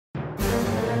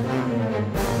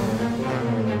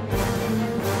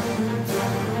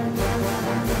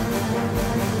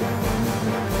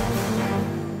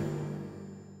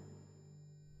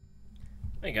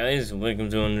guys, welcome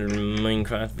to another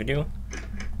Minecraft video.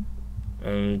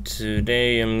 And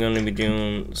today I'm going to be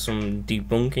doing some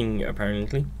debunking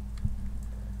apparently.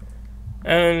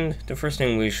 And the first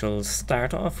thing we shall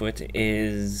start off with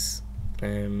is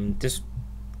this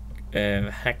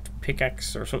hacked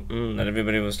pickaxe or something that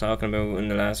everybody was talking about in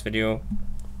the last video.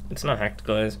 It's not hacked,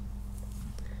 guys.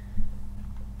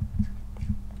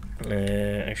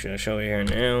 Actually I'll show you here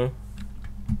now.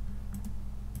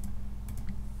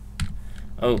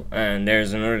 Oh, and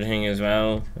there's another thing as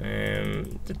well,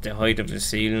 that the height of the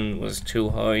ceiling was too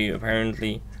high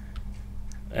apparently,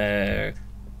 and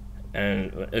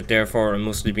therefore it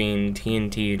must have been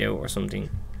TNT'd out or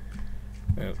something.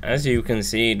 As you can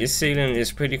see, this ceiling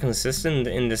is pretty consistent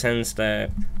in the sense that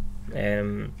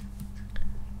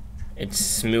it's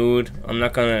smooth. I'm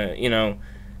not gonna,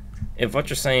 if what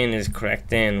you're saying is correct,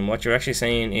 then what you're actually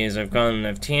saying is I've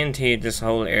TNT'd this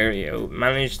whole area out,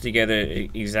 managed to get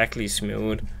it exactly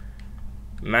smooth,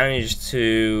 managed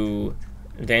to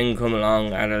then come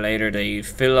along at a later date,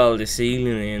 fill all the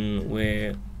ceiling in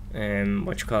with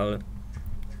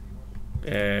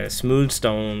smooth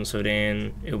stone, so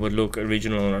then it would look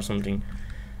original or something.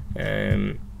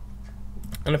 And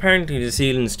apparently the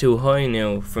ceiling's too high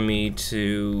now for me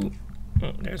to.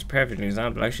 Oh, there's a perfect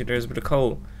example. Actually, there's a bit of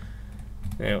coal.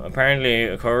 Now, apparently,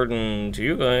 according to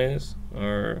you guys,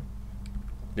 or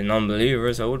the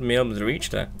non-believers, I wouldn't be able to reach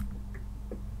that.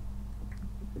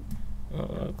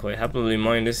 I'll quite happily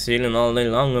mine this ceiling all day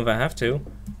long if I have to,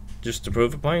 just to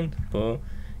prove a point. But,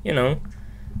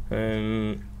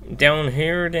 down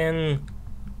here then,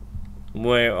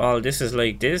 where all this is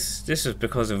like this is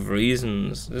because of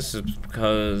reasons. This is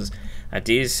because at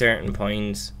these certain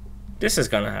points, this is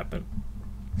gonna happen.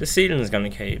 The ceiling is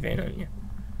gonna cave in on you.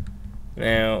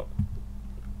 Now,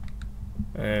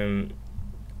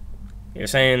 you're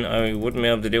saying I wouldn't be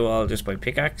able to do all this by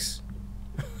pickaxe?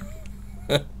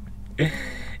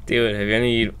 Dude, have you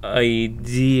any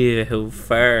idea how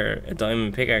far a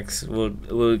diamond pickaxe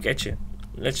will get you?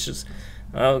 Let's just,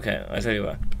 okay, I'll tell you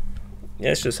what.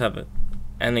 Let's just have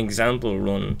an example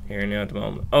run here now at the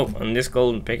moment. Oh, and this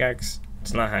golden pickaxe,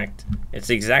 it's not hacked. It's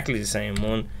exactly the same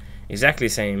one, exactly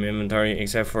the same inventory,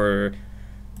 except for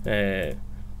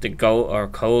the gold or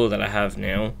coal that I have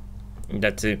now.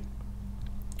 That's it.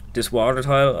 This water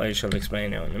tile I shall explain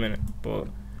now in a minute, but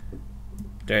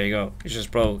there you go. It's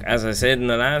just broke. As I said in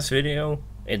the last video,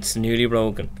 it's nearly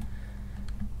broken.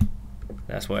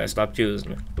 That's why I stopped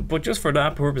using it. But just for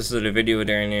that purpose of the video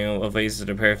there now, I've wasted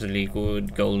a perfectly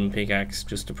good golden pickaxe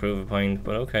just to prove a point,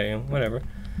 but okay, whatever.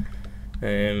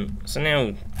 So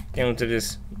now down to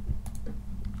this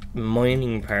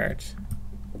mining part.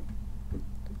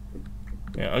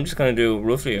 Yeah, I'm just going to do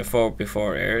roughly a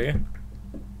 4x4 area.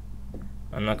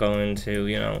 I'm not going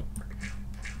to,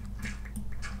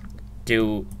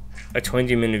 do a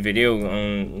 20-minute video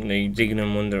on digging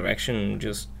in one direction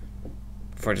just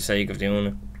for the sake of doing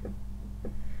it.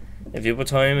 If you put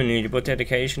time and you put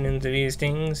dedication into these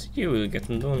things, you will get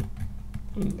them done.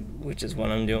 Which is what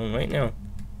I'm doing right now.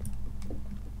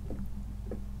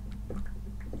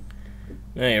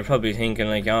 Now you're probably thinking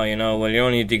like, oh, well, you're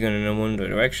only digging in one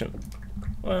direction.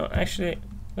 Well, actually,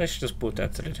 let's just put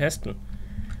that to the testing.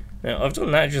 Now, I've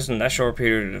done that just in that short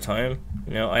period of time.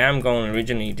 Now, I am going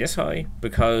originally this high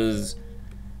because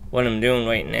what I'm doing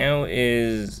right now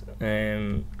is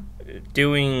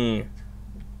doing.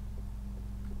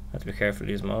 I have to be careful of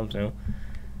these mobs now.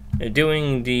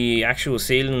 Doing the actual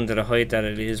ceiling to the height that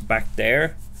it is back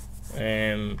there.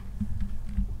 I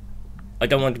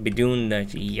don't want to be doing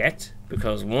that yet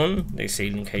because one, the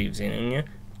ceiling caves in on you.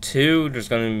 Two, there's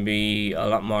going to be a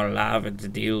lot more lava to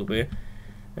deal with.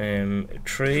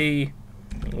 Three,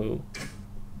 whoa,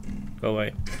 go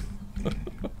away.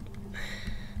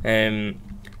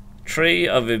 Three,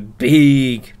 of a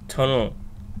big tunnel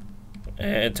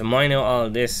to mine out all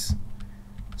this,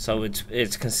 so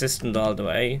it's consistent all the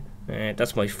way.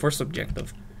 That's my first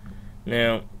objective.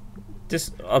 Now,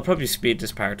 this I'll probably speed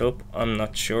this part up. I'm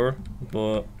not sure,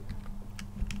 but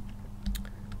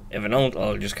if I don't,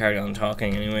 I'll just carry on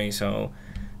talking anyway. So,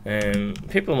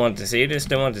 people want to see this.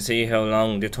 They want to see how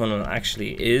long the tunnel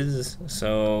actually is.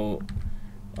 So,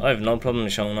 I have no problem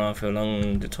showing off how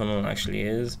long the tunnel actually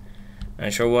is.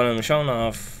 And sure, while I'm showing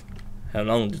off how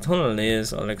long the tunnel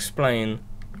is, I'll explain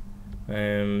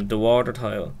the water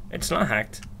tile. It's not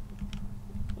hacked.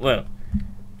 Well,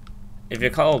 if you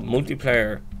call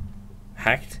multiplayer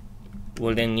hacked,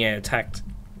 well then yeah, it's hacked.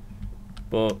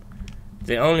 But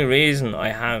the only reason I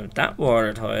have that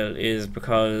water tile is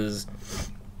because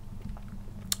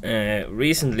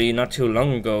recently, not too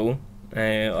long ago,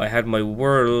 I had my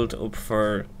world up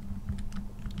for,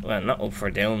 well, not up for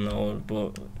download,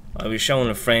 but I was showing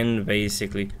a friend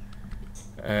basically,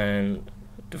 and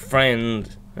the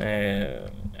friend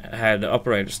had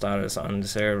operator status on the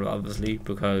server, obviously,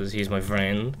 because he's my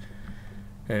friend.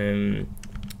 And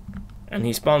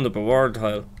he spawned up a ward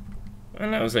tile,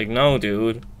 and I was like, no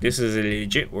dude, this is a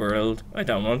legit world, I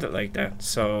don't want it like that,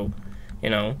 so, you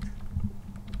know,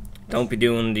 don't be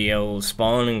doing the old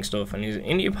spawning stuff. And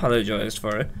he apologised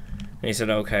for it, and he said,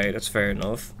 okay, that's fair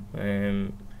enough, what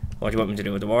do you want me to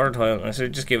do with the water tile? And I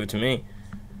said, just give it to me.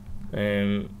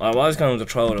 I was going to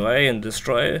throw it away and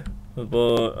destroy it,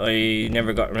 but I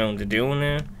never got around to doing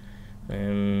it,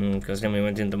 because then we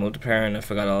went into multiplayer and I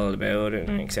forgot all about it,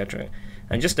 and etc.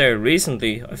 And just there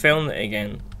recently I found it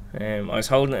again. I was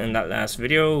holding it in that last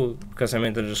video because I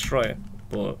meant to destroy it,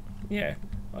 but yeah,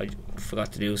 I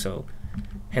forgot to do so,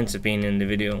 hence it being in the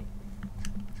video.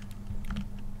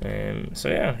 So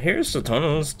yeah, here's the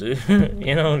tunnels.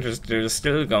 You know, they're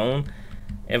still going.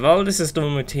 If all this is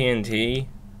done with TNT,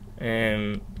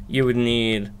 you would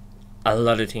need a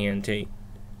lot of TNT.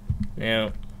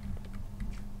 Now,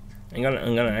 I'm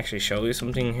gonna actually show you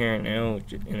something here now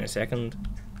in a second.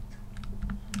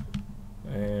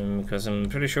 Because I'm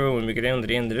pretty sure when we get down to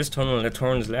the end of this tunnel, it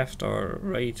turns left or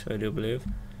right, I do believe.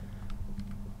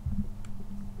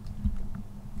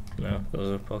 No, it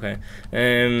goes up. Okay.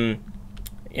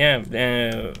 Yeah.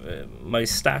 My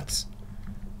stats.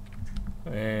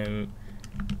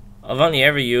 I've only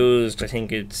ever used, I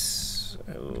think it's,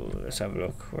 let's have a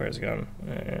look, where's it gone?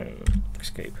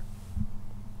 Escape.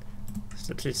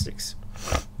 Statistics.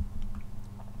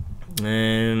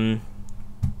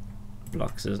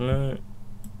 Blocks, isn't it?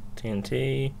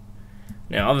 TNT.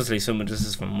 Now obviously some of this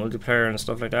is from multiplayer and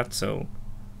stuff like that, so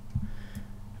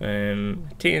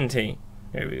TNT,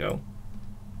 there we go.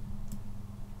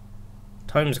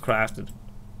 Times crafted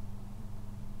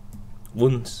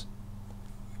once.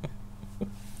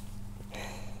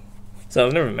 So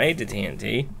I've never made the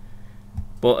TNT,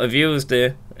 but I've used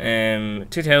it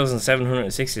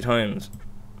 2,760 times.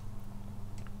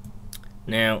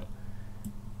 Now,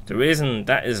 the reason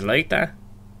that is like that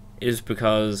is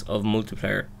because of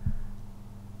multiplayer.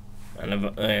 And I've,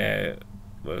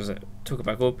 what was it? Took it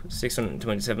back up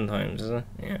 627 times, is it?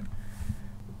 Yeah.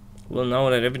 We'll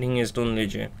know that everything is done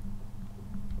legit.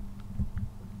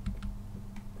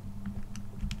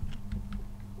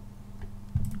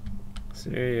 So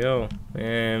there you go.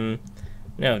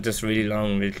 Now just really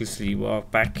long, ridiculously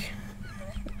walk back.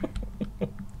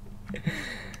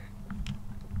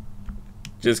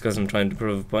 Just because I'm trying to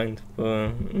prove a point.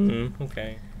 But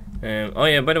okay. Oh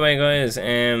yeah, by the way guys,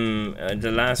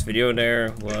 the last video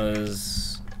there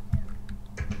was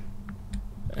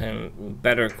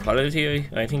better quality,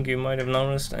 I think you might have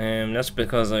noticed. That's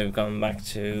because I've gone back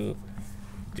to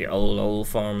the old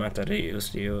format that I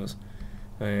used to use.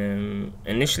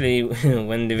 Initially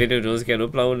when the video does get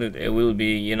uploaded, it will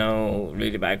be, you know,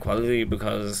 really bad quality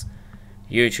because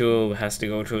YouTube has to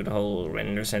go through the whole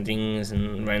render settings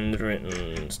and render it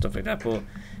and stuff like that. But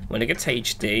when it gets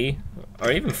HD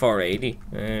or even 480,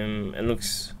 it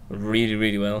looks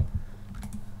really well.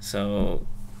 So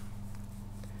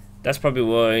that's probably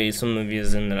why some of you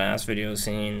in the last video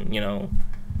seen, you know,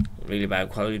 really bad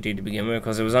quality to begin with,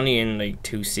 because it was only in like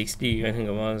 260, I think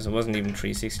it was. It wasn't even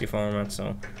 360 format.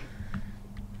 So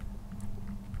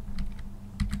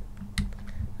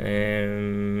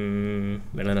where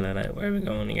are we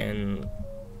going again?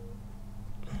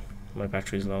 My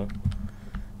battery's low.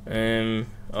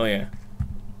 Oh yeah,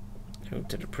 out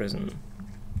to the prison.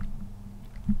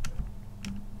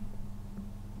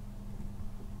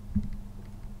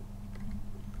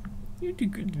 You do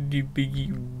good to do,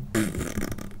 biggie.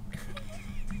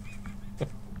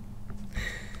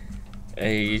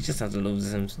 You just have to love The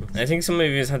Simpsons. I think some of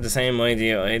you had the same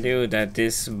idea I do, that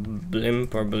this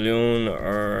blimp or balloon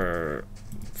or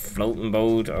floating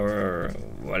boat or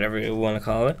whatever you want to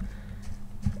call it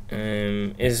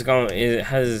is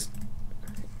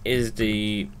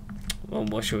the, well,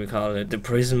 what should we call it, the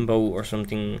prison boat or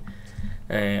something,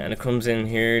 and it comes in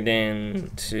here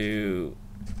then to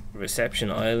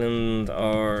Reception Island,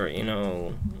 or, you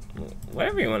know,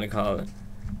 whatever you want to call it,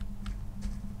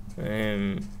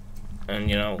 and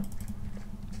you know,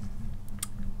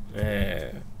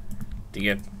 to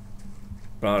get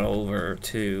brought over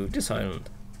to this island.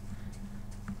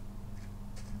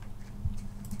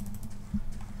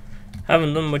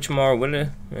 Haven't done much more with it.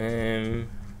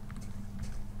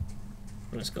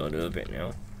 Let's go do a bit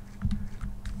now.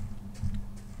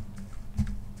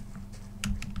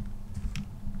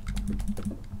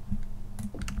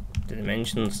 The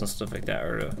dimensions and stuff like that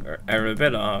are a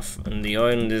bit off, and the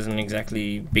island isn't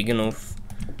exactly big enough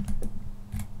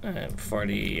for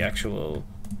the actual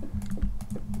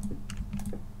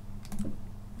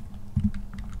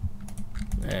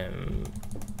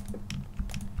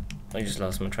I just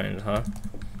lost my train of thought.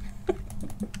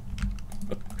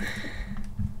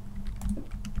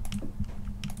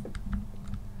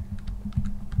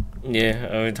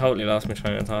 Yeah, I totally lost my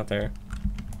train of thought there.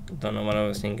 Don't know what I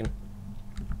was thinking.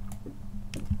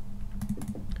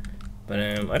 But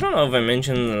I don't know if I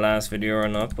mentioned in the last video or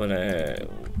not, but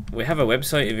we have a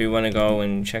website if you want to go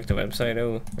and check the website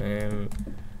out.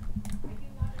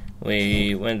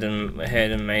 We went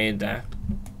ahead and made that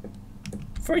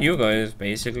for you guys,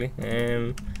 basically.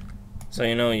 So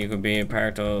you know, you could be a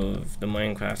part of the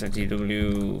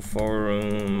MineCraftFTW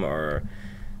forum, or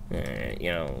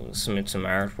you know, submit some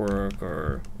artwork,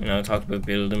 or you know, talk about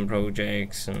building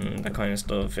projects and that kind of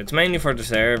stuff. It's mainly for the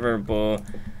server, but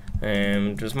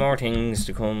there's more things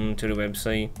to come to the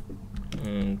website.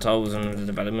 It's always under the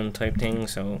development type thing,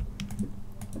 so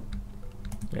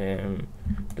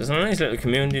there's a nice little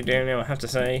community there now, I have to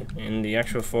say, in the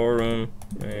actual forum,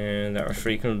 that are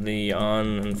frequently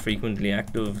on and frequently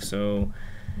active. So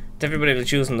to everybody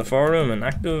that's using the forum and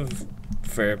active,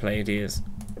 fair play to you.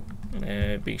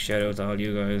 Big shout out to all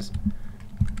you guys.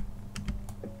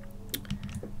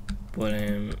 But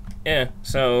yeah,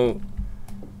 so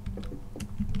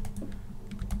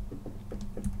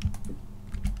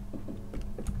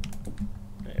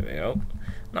there we go.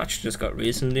 Notch just got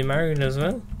recently married as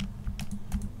well.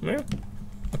 Yeah.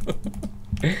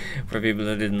 For people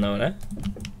that didn't know that.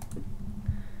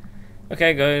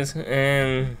 Okay guys,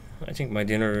 I think my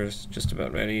dinner is just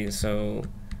about ready, so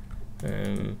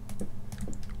ooh,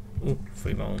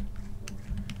 free bone.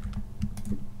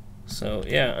 So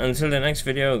yeah, until the next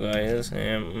video guys,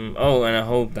 oh, and I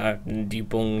hope that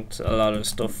debunked a lot of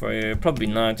stuff for you. Probably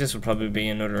not, this will probably be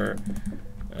another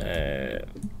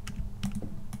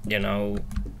you know,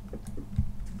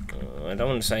 I don't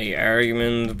want to say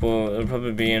argument, but it'll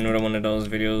probably be another one of those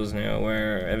videos now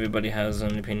where everybody has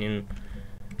an opinion,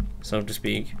 so to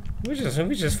speak, which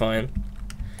is fine.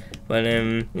 But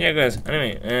yeah guys,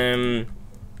 anyway,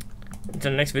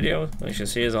 until the next video, I shall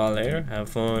see you all later. Have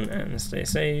fun and stay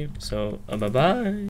safe. So bye bye.